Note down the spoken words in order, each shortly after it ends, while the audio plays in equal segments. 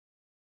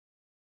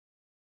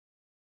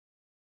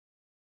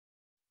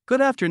Good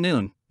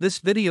afternoon. This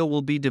video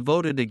will be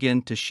devoted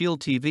again to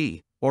Shield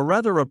TV, or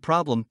rather a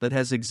problem that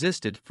has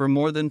existed for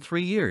more than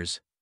 3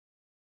 years.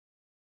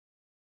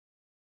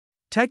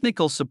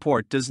 Technical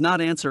support does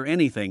not answer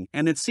anything,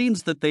 and it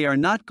seems that they are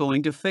not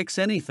going to fix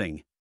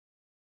anything.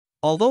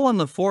 Although on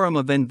the forum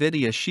of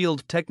Nvidia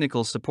Shield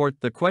technical support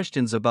the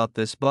questions about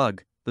this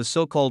bug, the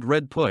so-called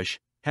red push,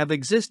 have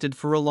existed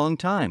for a long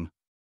time.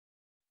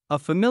 A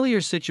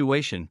familiar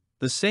situation,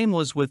 the same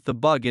was with the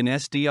bug in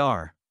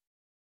SDR.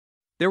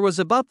 There was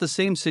about the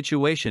same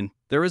situation.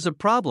 There is a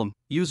problem,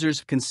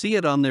 users can see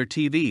it on their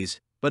TVs,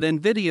 but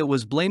Nvidia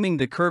was blaming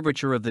the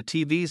curvature of the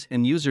TVs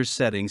and users'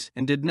 settings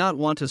and did not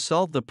want to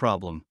solve the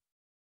problem.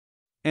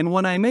 And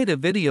when I made a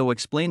video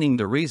explaining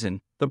the reason,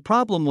 the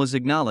problem was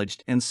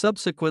acknowledged and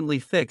subsequently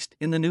fixed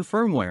in the new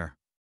firmware.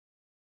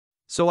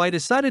 So I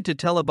decided to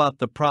tell about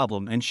the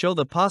problem and show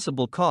the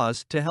possible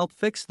cause to help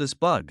fix this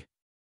bug.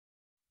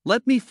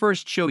 Let me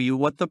first show you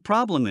what the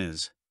problem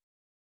is.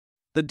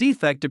 The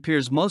defect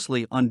appears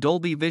mostly on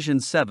Dolby Vision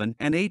 7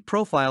 and 8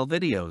 profile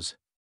videos.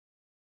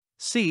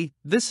 See,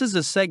 this is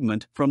a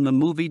segment from the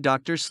movie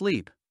Dr.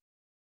 Sleep.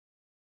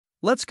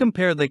 Let's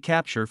compare the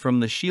capture from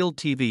the Shield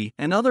TV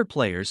and other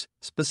players,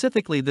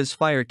 specifically this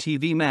Fire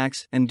TV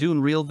Max and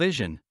Dune Real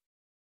Vision.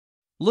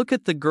 Look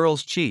at the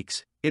girl's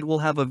cheeks, it will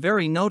have a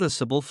very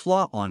noticeable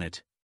flaw on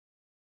it.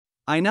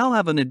 I now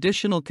have an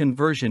additional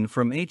conversion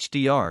from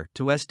HDR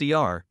to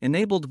SDR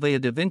enabled via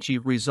DaVinci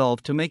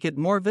Resolve to make it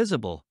more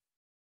visible.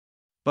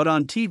 But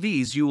on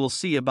TVs you will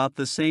see about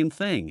the same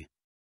thing.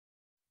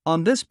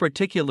 On this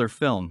particular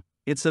film,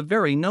 it's a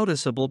very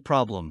noticeable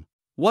problem.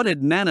 What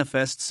it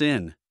manifests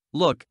in.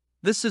 Look,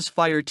 this is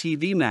Fire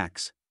TV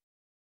Max.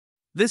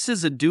 This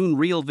is a Dune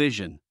Real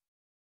Vision.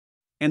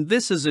 And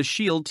this is a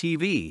Shield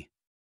TV.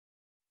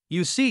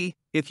 You see,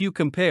 if you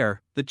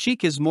compare, the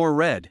cheek is more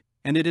red,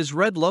 and it is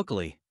red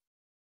locally.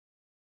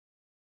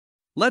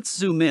 Let's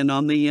zoom in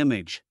on the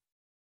image.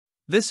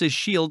 This is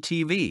Shield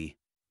TV.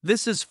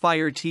 This is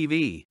Fire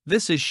TV.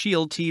 This is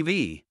Shield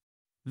TV.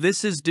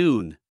 This is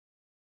Dune.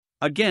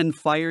 Again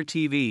Fire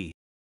TV.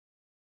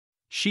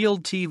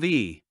 Shield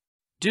TV.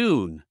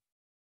 Dune.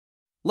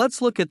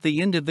 Let's look at the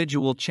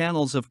individual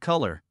channels of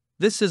color.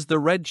 This is the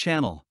red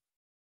channel.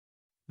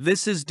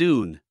 This is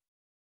Dune.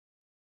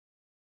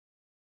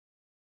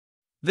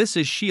 This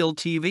is Shield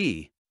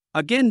TV.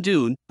 Again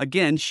Dune,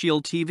 again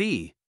Shield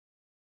TV.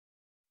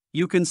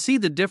 You can see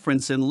the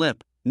difference in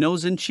lip,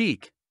 nose and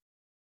cheek.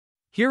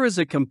 Here is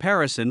a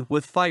comparison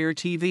with Fire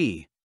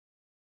TV.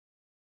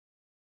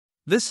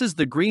 This is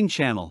the green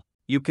channel,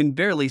 you can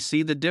barely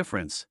see the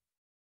difference.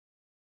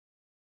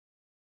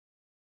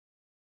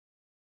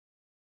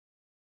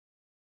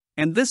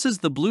 And this is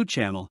the blue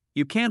channel,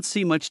 you can't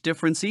see much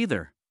difference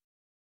either.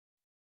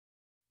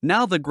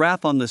 Now the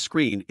graph on the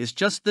screen is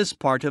just this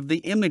part of the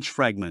image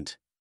fragment.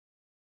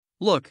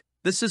 Look,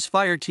 this is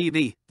Fire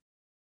TV.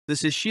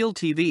 This is Shield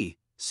TV,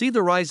 see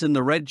the rise in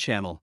the red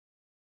channel.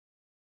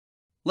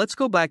 Let's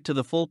go back to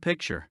the full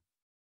picture.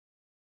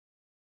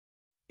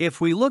 If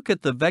we look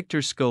at the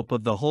vector scope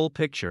of the whole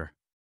picture,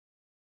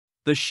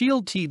 the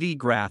Shield TV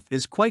graph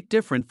is quite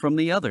different from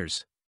the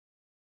others.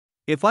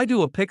 If I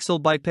do a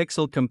pixel by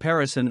pixel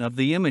comparison of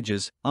the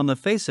images, on the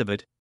face of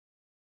it,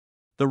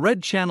 the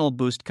red channel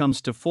boost comes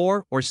to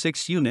 4 or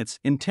 6 units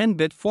in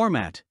 10-bit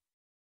format.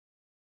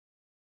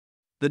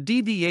 The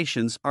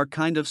deviations are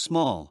kind of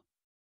small,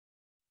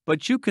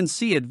 but you can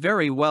see it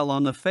very well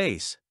on the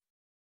face.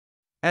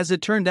 As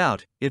it turned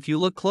out, if you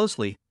look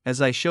closely,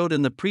 as I showed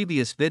in the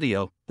previous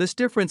video, this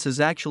difference is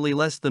actually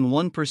less than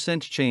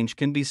 1% change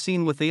can be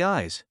seen with the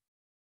eyes.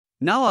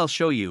 Now I'll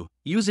show you,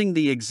 using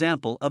the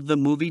example of the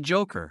movie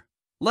Joker.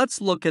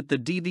 Let's look at the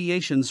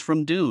deviations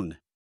from Dune.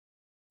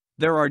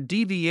 There are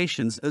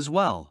deviations as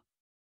well.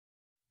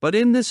 But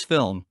in this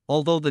film,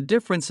 although the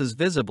difference is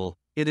visible,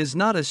 it is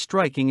not as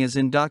striking as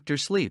in Dr.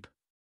 Sleep.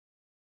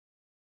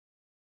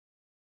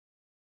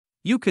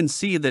 You can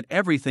see that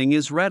everything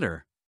is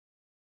redder.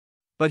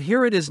 But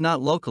here it is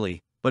not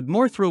locally, but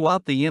more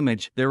throughout the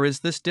image there is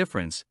this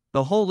difference,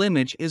 the whole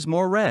image is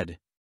more red.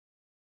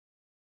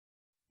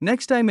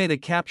 Next I made a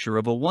capture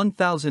of a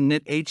 1000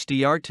 nit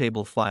HDR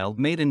table file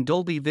made in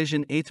Dolby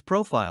Vision 8th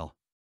profile.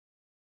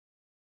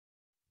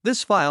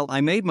 This file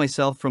I made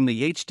myself from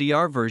the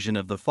HDR version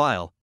of the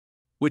file,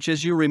 which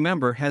as you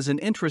remember has an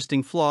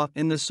interesting flaw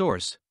in the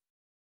source.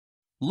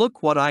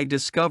 Look what I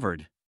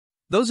discovered.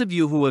 Those of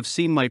you who have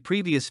seen my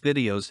previous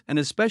videos and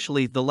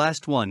especially the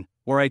last one,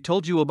 where I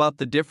told you about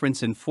the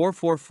difference in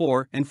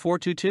 444 and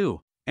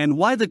 422, and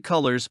why the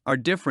colors are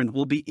different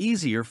will be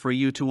easier for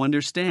you to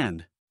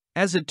understand.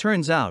 As it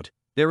turns out,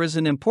 there is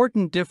an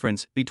important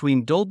difference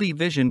between Dolby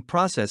Vision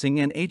processing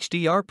and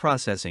HDR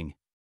processing.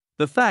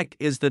 The fact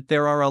is that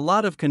there are a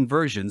lot of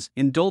conversions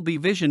in Dolby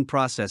Vision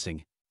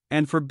processing,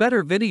 and for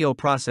better video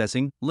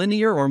processing,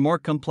 linear or more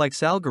complex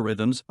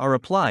algorithms are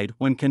applied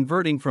when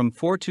converting from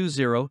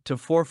 420 to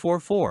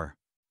 444.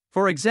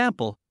 For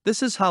example,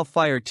 this is how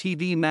Fire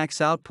TV Max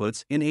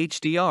outputs in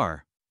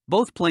HDR.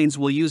 Both planes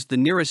will use the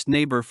nearest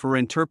neighbor for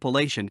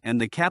interpolation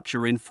and the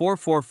capture in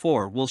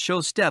 444 will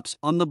show steps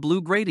on the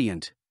blue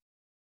gradient.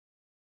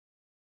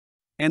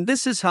 And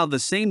this is how the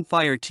same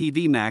Fire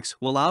TV Max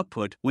will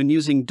output when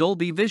using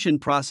Dolby Vision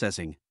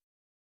processing.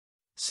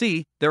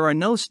 See, there are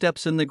no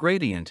steps in the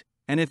gradient,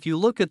 and if you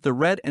look at the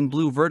red and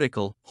blue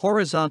vertical,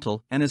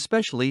 horizontal, and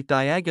especially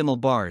diagonal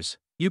bars,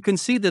 you can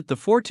see that the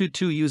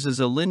 422 uses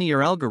a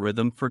linear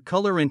algorithm for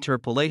color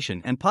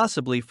interpolation and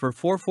possibly for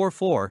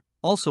 444,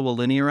 also a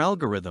linear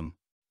algorithm.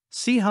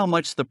 See how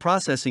much the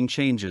processing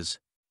changes.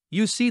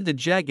 You see the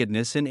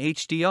jaggedness in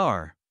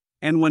HDR.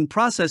 And when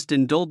processed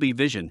in Dolby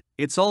Vision,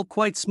 it's all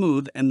quite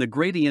smooth and the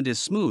gradient is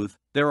smooth,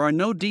 there are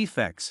no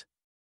defects.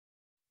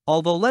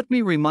 Although let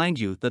me remind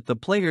you that the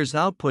players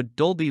output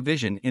Dolby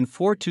Vision in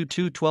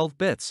 422 12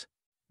 bits.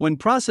 When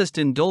processed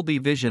in Dolby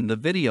Vision, the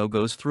video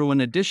goes through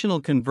an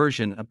additional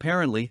conversion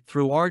apparently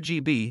through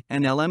RGB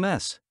and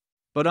LMS.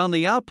 But on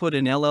the output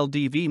in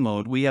LLDV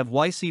mode we have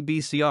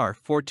YCBCR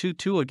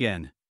 422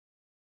 again.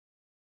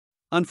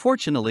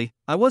 Unfortunately,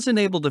 I wasn't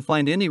able to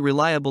find any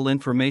reliable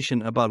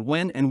information about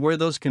when and where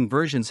those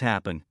conversions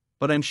happen,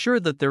 but I'm sure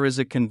that there is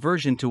a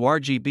conversion to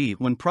RGB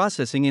when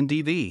processing in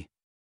DV.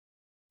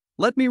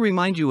 Let me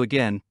remind you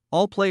again,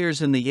 all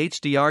players in the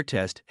HDR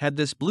test had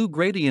this blue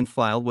gradient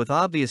file with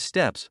obvious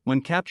steps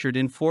when captured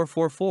in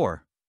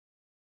 444.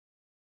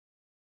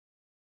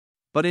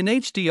 But in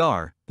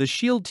HDR, the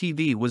Shield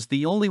TV was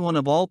the only one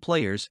of all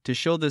players to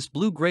show this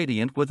blue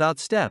gradient without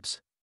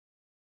steps.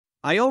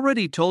 I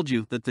already told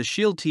you that the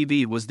Shield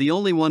TV was the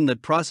only one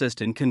that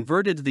processed and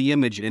converted the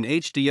image in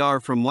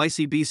HDR from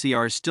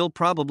YCBCR still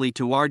probably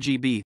to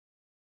RGB,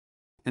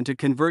 and to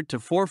convert to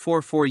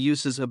 444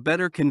 uses a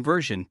better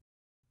conversion,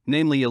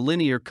 namely a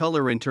linear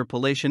color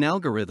interpolation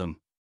algorithm.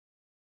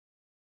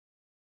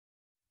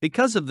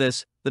 Because of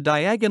this, the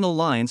diagonal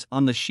lines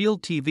on the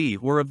Shield TV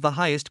were of the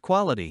highest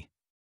quality.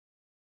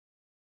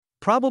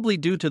 Probably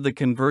due to the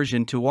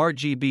conversion to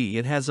RGB,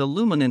 it has a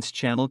luminance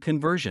channel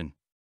conversion.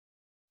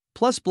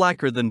 Plus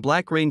blacker than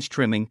black range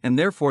trimming, and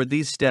therefore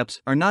these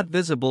steps are not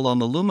visible on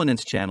the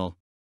luminance channel.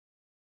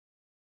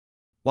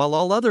 While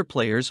all other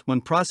players, when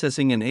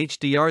processing in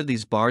HDR,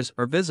 these bars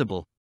are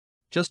visible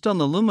just on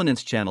the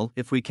luminance channel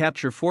if we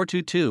capture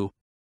 422,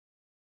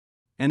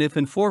 and if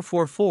in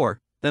 444,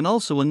 then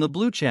also in the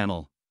blue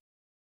channel.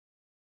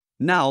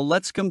 Now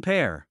let's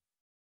compare.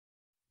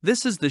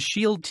 This is the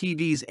Shield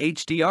TV's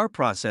HDR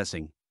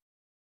processing.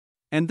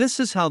 And this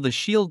is how the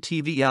Shield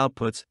TV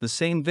outputs the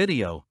same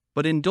video,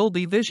 but in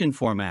Dolby Vision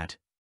format.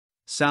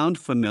 Sound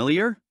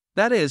familiar?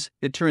 That is,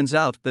 it turns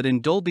out that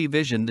in Dolby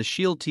Vision the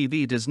Shield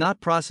TV does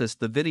not process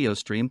the video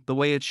stream the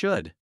way it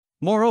should.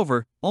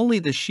 Moreover, only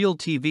the Shield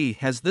TV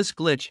has this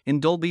glitch in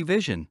Dolby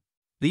Vision.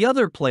 The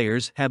other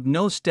players have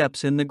no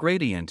steps in the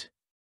gradient.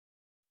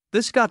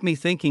 This got me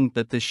thinking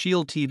that the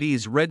Shield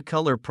TV's red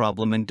color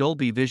problem in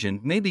Dolby Vision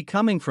may be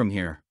coming from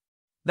here.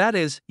 That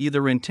is,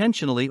 either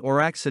intentionally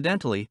or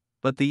accidentally,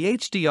 but the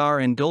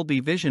HDR and Dolby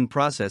Vision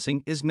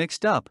processing is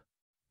mixed up.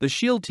 The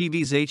Shield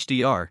TV's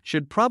HDR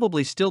should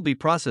probably still be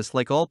processed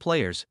like all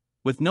players,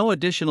 with no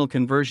additional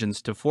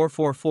conversions to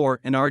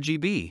 444 and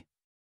RGB.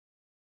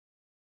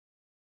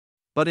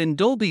 But in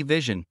Dolby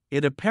Vision,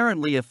 it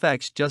apparently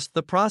affects just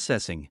the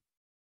processing.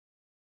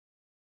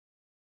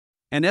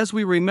 And as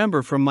we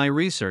remember from my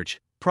research,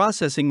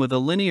 processing with a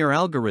linear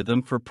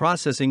algorithm for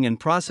processing and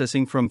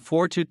processing from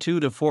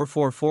 422 to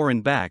 444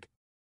 and back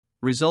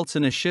results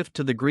in a shift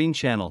to the green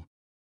channel.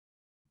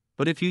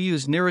 But if you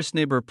use nearest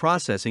neighbor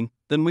processing,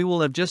 then we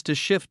will have just a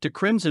shift to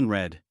crimson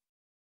red.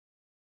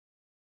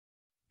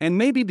 And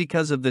maybe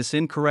because of this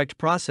incorrect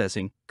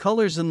processing,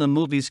 colors in the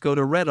movies go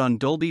to red on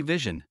Dolby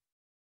Vision.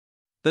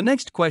 The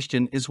next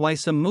question is why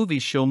some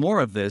movies show more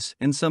of this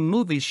and some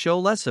movies show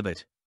less of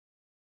it.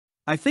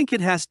 I think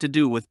it has to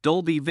do with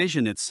Dolby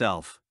Vision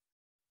itself.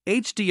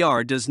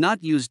 HDR does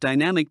not use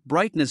dynamic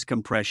brightness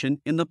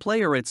compression in the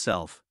player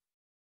itself.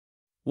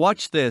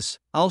 Watch this,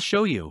 I'll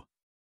show you.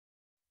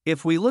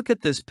 If we look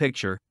at this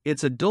picture,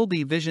 it's a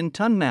Dolby Vision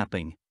tone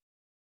mapping.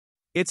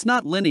 It's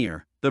not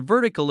linear, the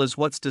vertical is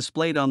what's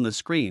displayed on the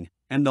screen,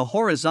 and the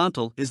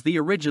horizontal is the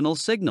original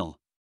signal.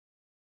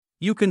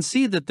 You can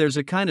see that there's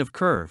a kind of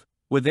curve,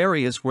 with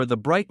areas where the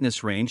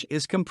brightness range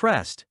is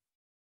compressed.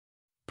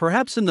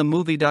 Perhaps in the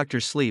movie Dr.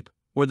 Sleep,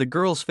 where the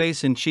girl's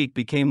face and cheek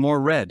became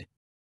more red,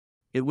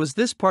 it was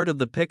this part of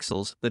the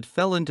pixels that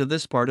fell into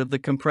this part of the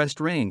compressed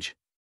range.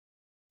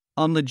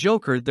 On the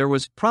Joker there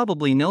was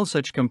probably no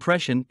such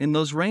compression in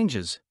those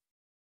ranges.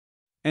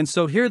 And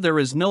so here there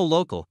is no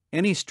local,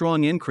 any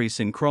strong increase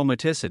in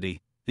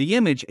chromaticity, the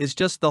image is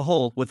just the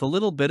whole with a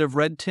little bit of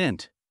red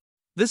tint.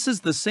 This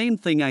is the same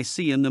thing I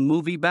see in the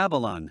movie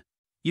Babylon.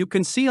 You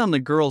can see on the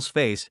girl's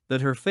face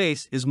that her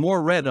face is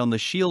more red on the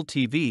Shield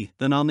TV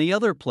than on the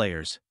other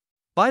players.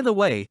 By the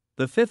way,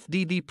 the fifth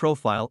DV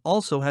profile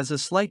also has a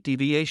slight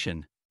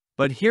deviation,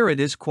 but here it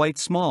is quite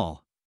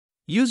small.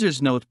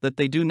 Users note that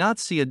they do not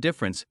see a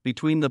difference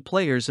between the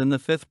players in the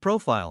fifth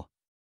profile.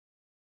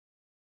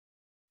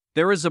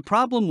 There is a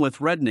problem with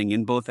reddening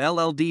in both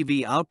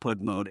LLDV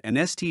output mode and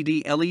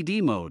STD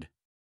LED mode.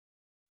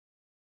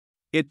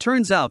 It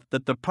turns out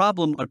that the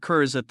problem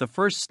occurs at the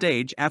first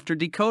stage after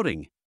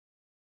decoding.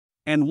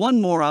 And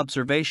one more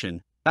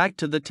observation, back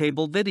to the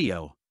table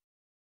video.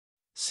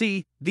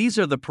 See, these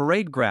are the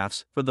parade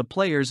graphs for the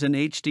players in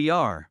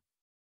HDR.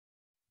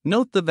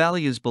 Note the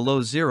values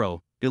below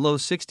 0, below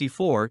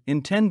 64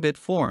 in 10-bit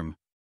form.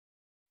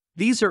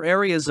 These are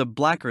areas of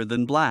blacker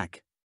than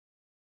black.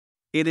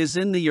 It is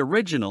in the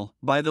original,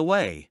 by the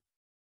way.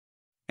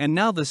 And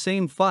now the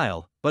same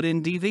file, but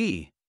in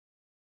DV.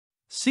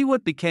 See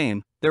what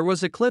became? There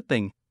was a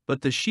clipping,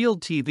 but the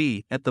Shield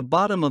TV at the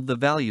bottom of the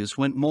values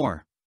went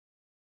more.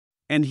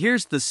 And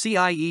here's the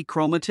CIE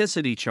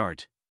chromaticity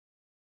chart.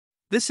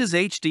 This is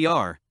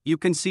HDR, you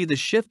can see the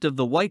shift of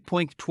the white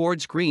point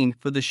towards green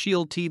for the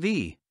Shield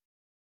TV.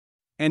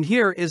 And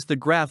here is the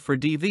graph for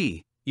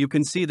DV, you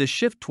can see the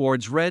shift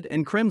towards red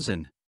and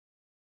crimson.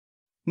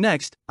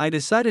 Next, I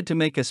decided to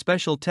make a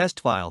special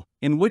test file,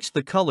 in which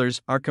the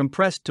colors are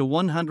compressed to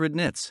 100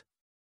 nits.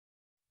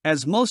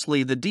 As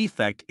mostly the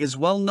defect is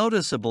well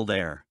noticeable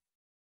there.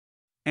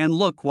 And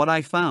look what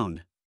I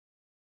found.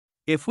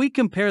 If we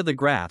compare the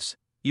graphs,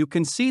 you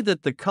can see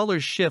that the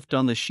colors shift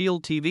on the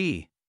Shield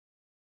TV.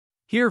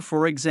 Here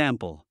for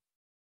example.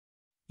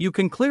 You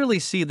can clearly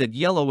see that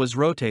yellow is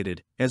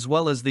rotated, as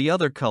well as the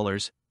other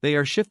colors, they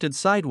are shifted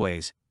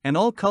sideways, and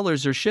all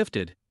colors are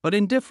shifted, but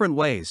in different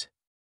ways.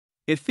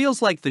 It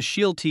feels like the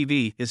Shield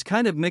TV is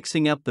kind of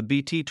mixing up the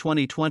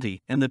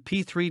BT2020 and the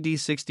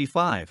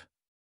P3D65.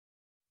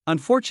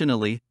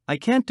 Unfortunately, I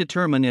can't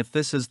determine if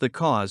this is the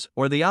cause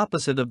or the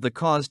opposite of the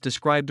cause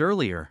described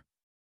earlier.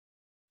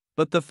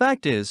 But the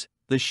fact is,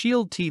 the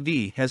Shield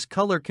TV has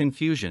color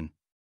confusion.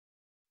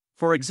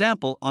 For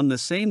example, on the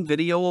same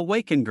video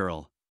Awaken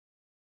girl.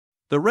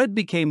 The red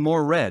became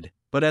more red,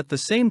 but at the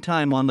same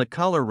time on the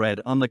color red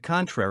on the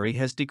contrary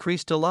has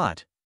decreased a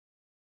lot.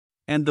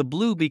 And the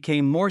blue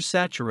became more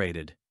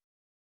saturated.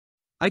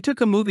 I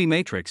took a movie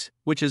matrix,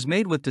 which is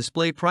made with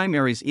display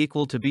primaries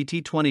equal to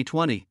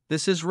BT2020,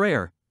 this is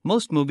rare,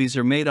 most movies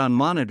are made on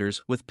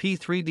monitors with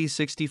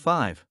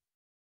P3D65.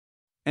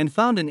 And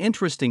found an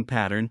interesting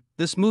pattern,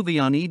 this movie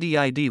on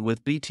EDID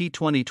with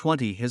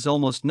BT2020 has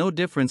almost no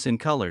difference in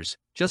colors,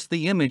 just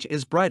the image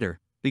is brighter,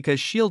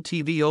 because Shield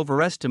TV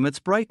overestimates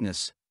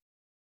brightness.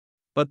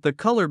 But the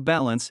color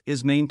balance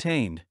is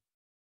maintained.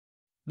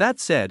 That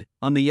said,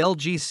 on the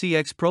LG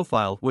CX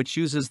profile which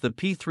uses the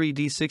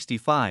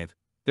P3D65,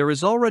 there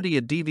is already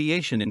a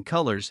deviation in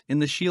colors in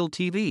the Shield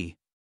TV.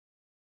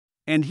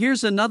 And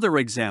here's another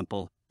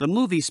example, the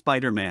movie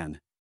Spiderman.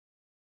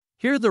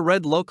 Here the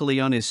red locally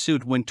on his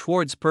suit went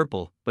towards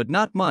purple, but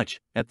not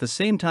much, at the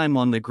same time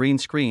on the green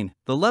screen,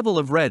 the level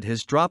of red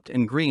has dropped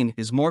and green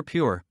is more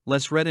pure,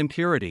 less red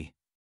impurity.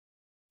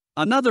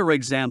 Another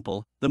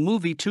example, the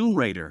movie Tomb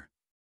Raider.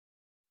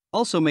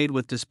 Also made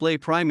with display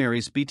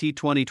primaries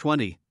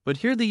BT2020, but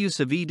here the use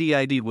of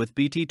EDID with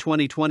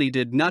BT2020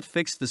 did not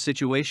fix the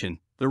situation.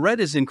 The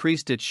red is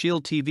increased at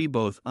Shield TV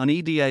both on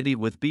EDID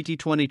with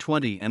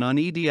BT2020 and on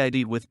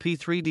EDID with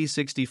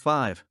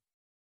P3D65.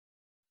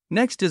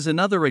 Next is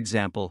another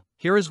example,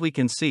 here as we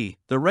can see,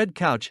 the red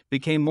couch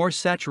became more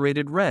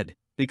saturated red,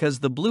 because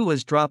the blue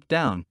has dropped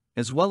down,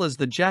 as well as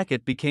the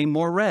jacket became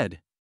more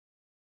red.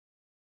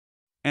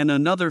 And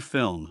another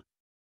film.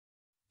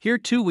 Here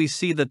too we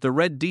see that the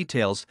red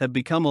details have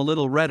become a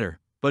little redder,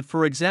 but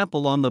for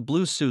example on the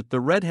blue suit the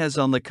red has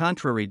on the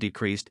contrary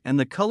decreased and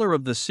the color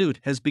of the suit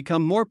has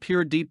become more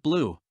pure deep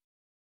blue.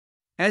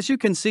 As you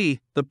can see,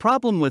 the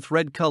problem with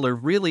red color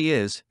really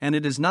is, and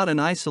it is not an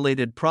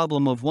isolated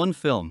problem of one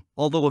film,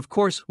 although of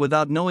course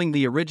without knowing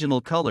the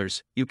original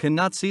colors, you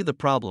cannot see the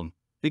problem,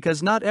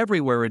 because not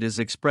everywhere it is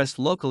expressed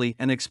locally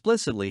and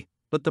explicitly,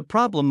 but the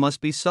problem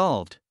must be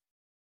solved.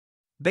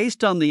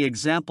 Based on the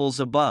examples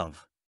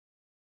above,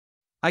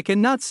 I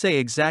cannot say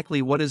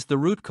exactly what is the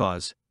root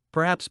cause,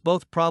 perhaps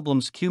both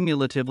problems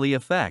cumulatively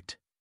affect.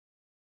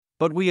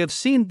 But we have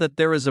seen that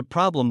there is a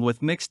problem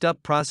with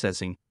mixed-up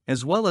processing,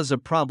 as well as a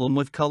problem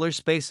with color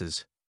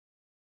spaces.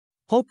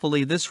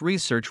 Hopefully this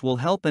research will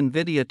help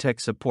Nvidia tech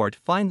support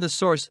find the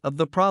source of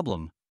the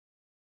problem.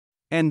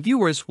 And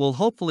viewers will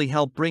hopefully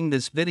help bring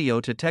this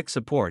video to tech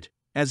support,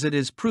 as it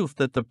is proof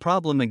that the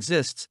problem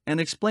exists and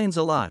explains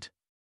a lot.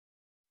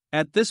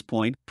 At this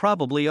point,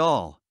 probably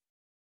all.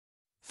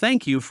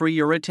 Thank you for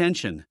your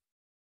attention.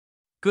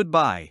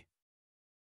 Goodbye.